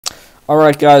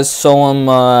Alright guys, so I'm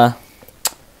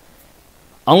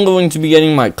going to be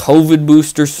getting my COVID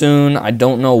booster soon. I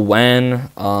don't know when.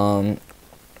 You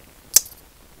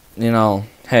know,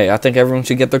 hey, I think everyone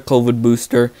should get their COVID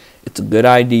booster. It's a good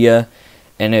idea.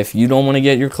 And if you don't want to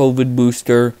get your COVID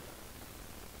booster,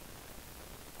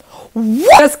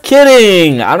 what? Just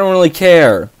kidding! I don't really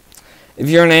care. If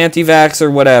you're an anti-vax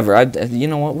or whatever, you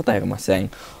know what the heck am I saying?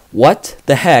 What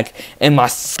the heck am I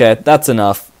saying? That's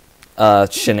enough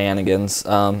shenanigans.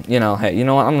 You know, hey, you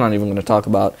know what? I'm not even going to talk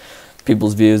about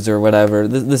people's views or whatever.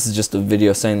 This is just a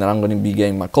video saying that I'm going to be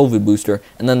getting my COVID booster,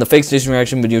 and then the fake station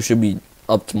reaction video should be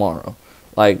up tomorrow.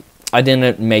 Like, I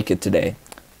didn't make it today.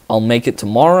 I'll make it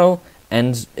tomorrow,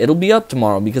 and it'll be up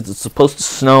tomorrow because it's supposed to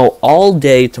snow all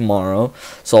day tomorrow,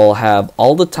 so I'll have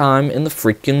all the time in the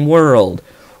freaking world.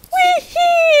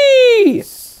 Wee-hee!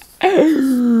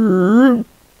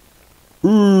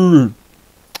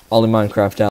 All in Minecraft out.